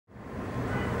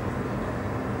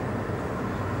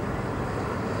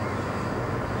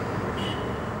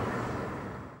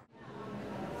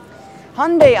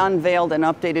Hyundai unveiled an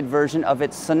updated version of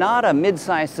its Sonata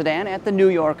midsize sedan at the New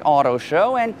York Auto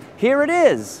Show, and here it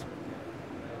is.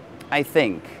 I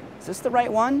think. Is this the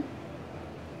right one?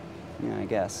 Yeah, I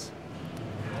guess.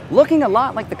 Looking a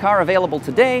lot like the car available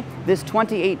today, this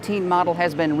 2018 model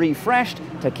has been refreshed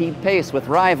to keep pace with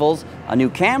rivals. A new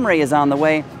Camry is on the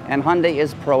way, and Hyundai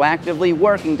is proactively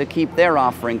working to keep their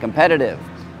offering competitive.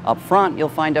 Up front, you'll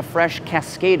find a fresh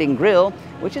cascading grille,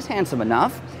 which is handsome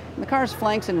enough. The car's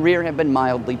flanks and rear have been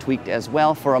mildly tweaked as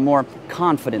well for a more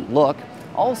confident look.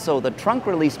 Also, the trunk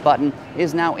release button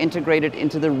is now integrated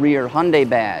into the rear Hyundai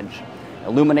badge.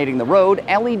 Illuminating the road,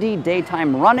 LED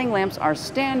daytime running lamps are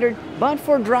standard, but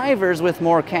for drivers with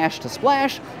more cash to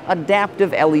splash,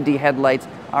 adaptive LED headlights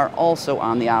are also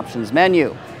on the options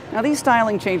menu. Now, these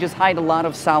styling changes hide a lot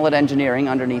of solid engineering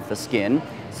underneath the skin.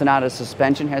 Sonata's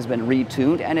suspension has been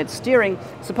retuned and its steering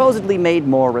supposedly made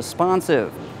more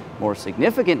responsive. More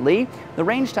significantly, the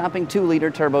range-topping 2-liter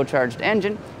turbocharged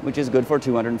engine, which is good for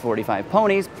 245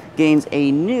 ponies, gains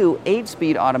a new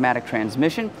 8-speed automatic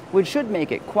transmission, which should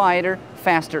make it quieter,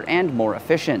 faster, and more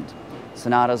efficient.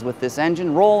 Sonatas with this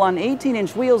engine roll on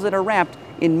 18-inch wheels that are wrapped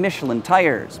in Michelin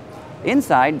tires.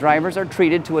 Inside, drivers are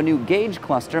treated to a new gauge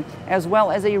cluster, as well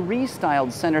as a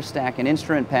restyled center stack and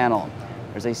instrument panel.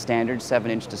 There's a standard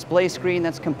 7-inch display screen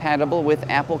that's compatible with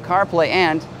Apple CarPlay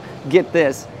and, get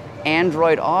this,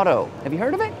 Android Auto. Have you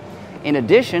heard of it? In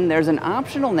addition, there's an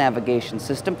optional navigation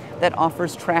system that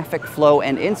offers traffic flow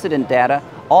and incident data,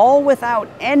 all without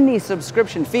any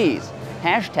subscription fees.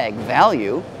 Hashtag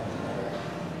value.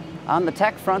 On the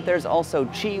tech front, there's also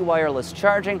Qi wireless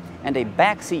charging and a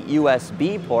backseat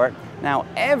USB port. Now,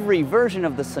 every version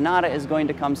of the Sonata is going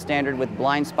to come standard with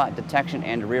blind spot detection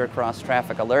and rear cross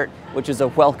traffic alert, which is a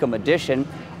welcome addition.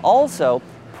 Also,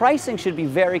 pricing should be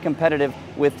very competitive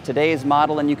with today's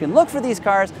model, and you can look for these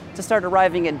cars to start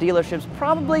arriving at dealerships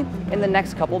probably in the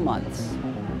next couple months.